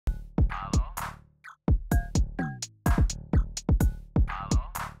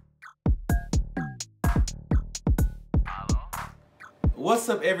What's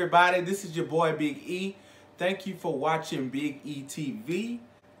up, everybody? This is your boy Big E. Thank you for watching Big E TV.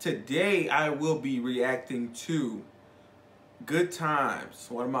 Today I will be reacting to Good Times,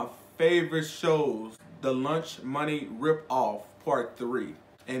 one of my favorite shows, The Lunch Money Rip-Off Part 3.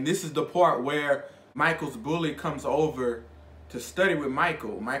 And this is the part where Michael's bully comes over to study with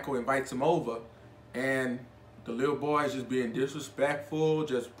Michael. Michael invites him over, and the little boy is just being disrespectful,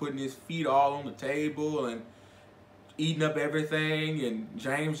 just putting his feet all on the table and eating up everything, and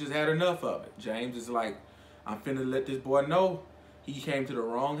James just had enough of it. James is like, I'm finna let this boy know he came to the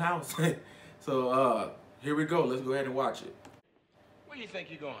wrong house. So here we go. Let's go ahead and watch it. Where do you think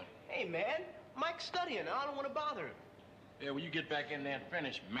you're going? Hey, man, Mike's studying. I don't want to bother him. Yeah, well, you get back in there and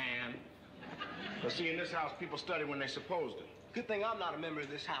finish, man. Well, see, in this house, people study when they're supposed to. Good thing I'm not a member of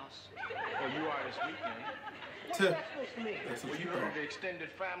this house. Well, you are this weekend. What's that supposed to mean? Well, you heard of the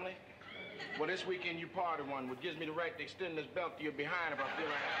extended family? Well, this weekend you part of one, which gives me the right to extend this belt to your behind if I feel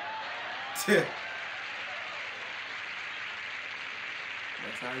like it.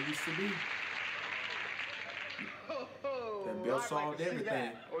 That's how it used to be. Oh, That belt solved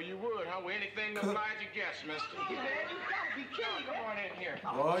everything. Oh, you would, huh? Well, anything to oblige your guests, mister. Hey, man, you gotta be kidding. Come on in here.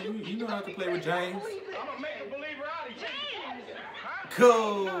 Oh, you know how to play with James. I'm gonna make a believer out of you. Huh?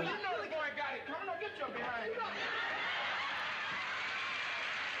 Cool. No, you know the boy got it. Come on, get your behind.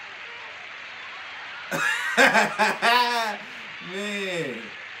 Man.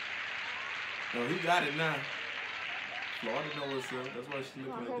 No, he got it now. Florida know what's up. That's why she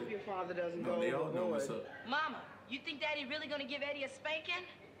looking I like hope that. your father doesn't No, go they all know overboard. what's up. Mama, you think Daddy really gonna give Eddie a spanking?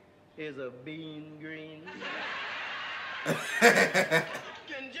 Here's a bean green.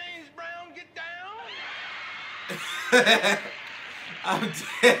 Can James Brown get down? I'm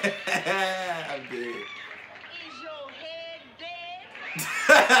dead. I'm dead. Is your head dead?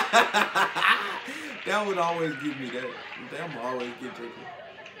 That would always give me that. That would always get taken.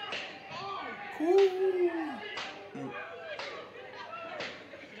 Cool.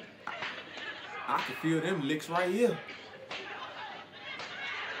 I can feel them licks right here.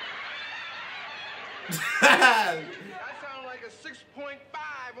 That sounds like a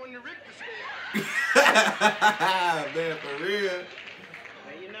 6.5 on the Richter scale. Man, for real.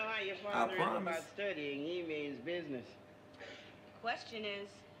 Now, you know how your father is promise. about studying. He means business. Question is,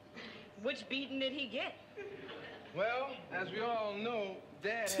 which beating did he get? Well, as we all know,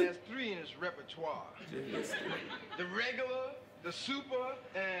 Dad has 3 in his repertoire. The regular, the super,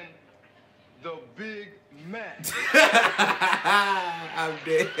 and the Big Mac. I'm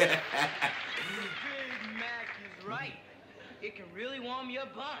dead. Big Mac is right. It can really warm your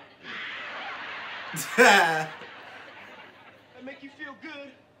bun. That make you feel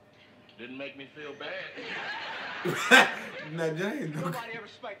good? Didn't make me feel bad. Now, James, no. Nobody ever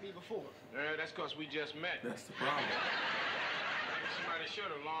spiked me before. Yeah, that's because we just met. That's the problem. Somebody should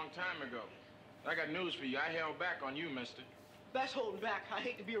have a long time ago. I got news for you. I held back on you, mister. That's holding back. I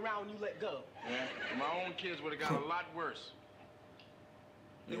hate to be around when you let go. Yeah? My own kids would have got a lot worse.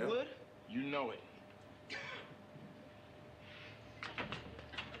 They Yeah. would? You know it.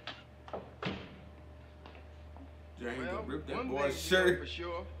 James Well, ripped that one boy's thing you know shirt. for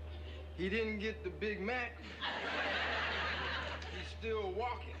sure, he didn't get the Big Mac. He's still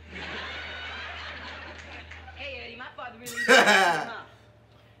walking. Hey, Eddie, my father really huh?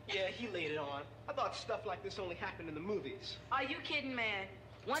 Yeah, he laid it on. I thought stuff like this only happened in the movies. Are you kidding, man?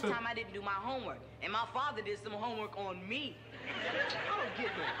 One time I didn't do my homework, and my father did some homework on me. I don't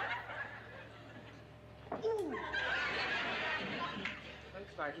get that. Ooh.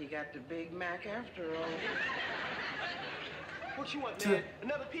 Looks like he got the Big Mac after all. What you want, man?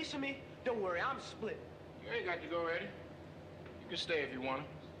 Another piece of me? Don't worry, I'm split. You ain't got to go, Eddie. You can stay if you want.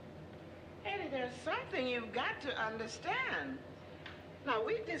 Eddie, there's something you've got to understand. Now,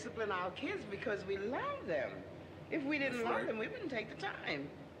 we discipline our kids because we love them. If we didn't love them, we wouldn't take the time.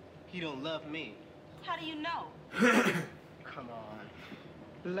 He don't love me. How do you know? Come on.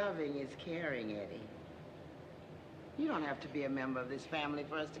 Loving is caring, Eddie. You don't have to be a member of this family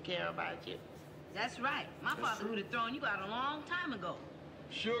for us to care about you. That's right. My father would have thrown you out a long time ago.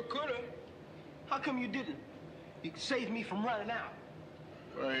 Sure could have. How come you didn't? You saved me from running out.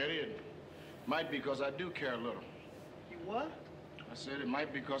 Well, Eddie, it might be because I do care a little. You what? I said it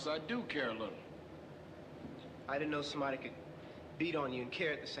might be because I do care a little. I didn't know somebody could beat on you and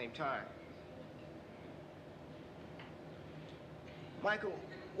care at the same time. Michael,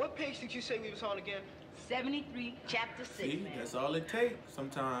 what page did you say we was on again? 73, chapter 6, See, man. that's all it takes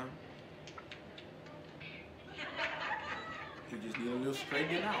sometimes. You just need a little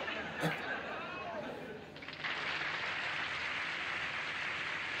straightening out.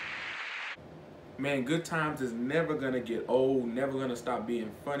 man, Good Times is never gonna get old, never gonna stop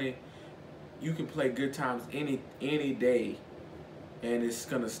being funny. You can play Good Times any day, and it's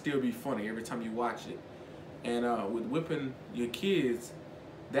gonna still be funny every time you watch it. And with whipping your kids,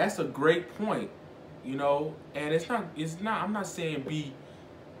 that's a great point, you know. And it's not. I'm not saying be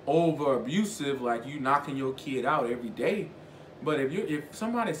over abusive, like you knocking your kid out every day. But if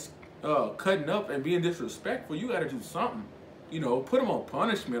somebody's cutting up and being disrespectful, you gotta do something. You know, put them on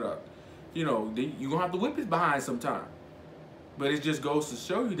punishment, or you know, you're gonna have to whip his behind sometime. But it just goes to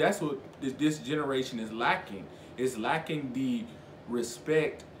show you that's what this generation is lacking. It's lacking the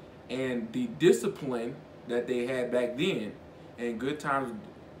respect and the discipline that they had back then. And Good Times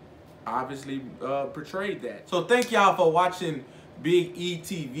obviously portrayed that. So thank y'all for watching Big E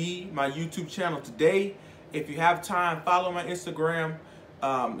TV, my YouTube channel today. If you have time, follow my Instagram.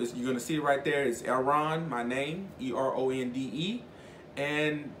 You're gonna see it right there. It's Eronde, my name, E-R-O-N-D-E.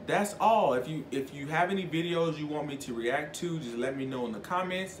 And that's all. If you have any videos you want me to react to, just let me know in the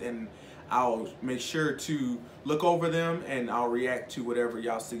comments, and I'll make sure to look over them and I'll react to whatever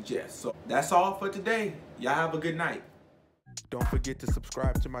y'all suggest. So that's all for today. Y'all have a good night. Don't forget to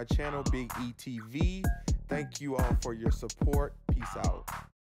subscribe to my channel, Big E TV. Thank you all for your support. Peace out.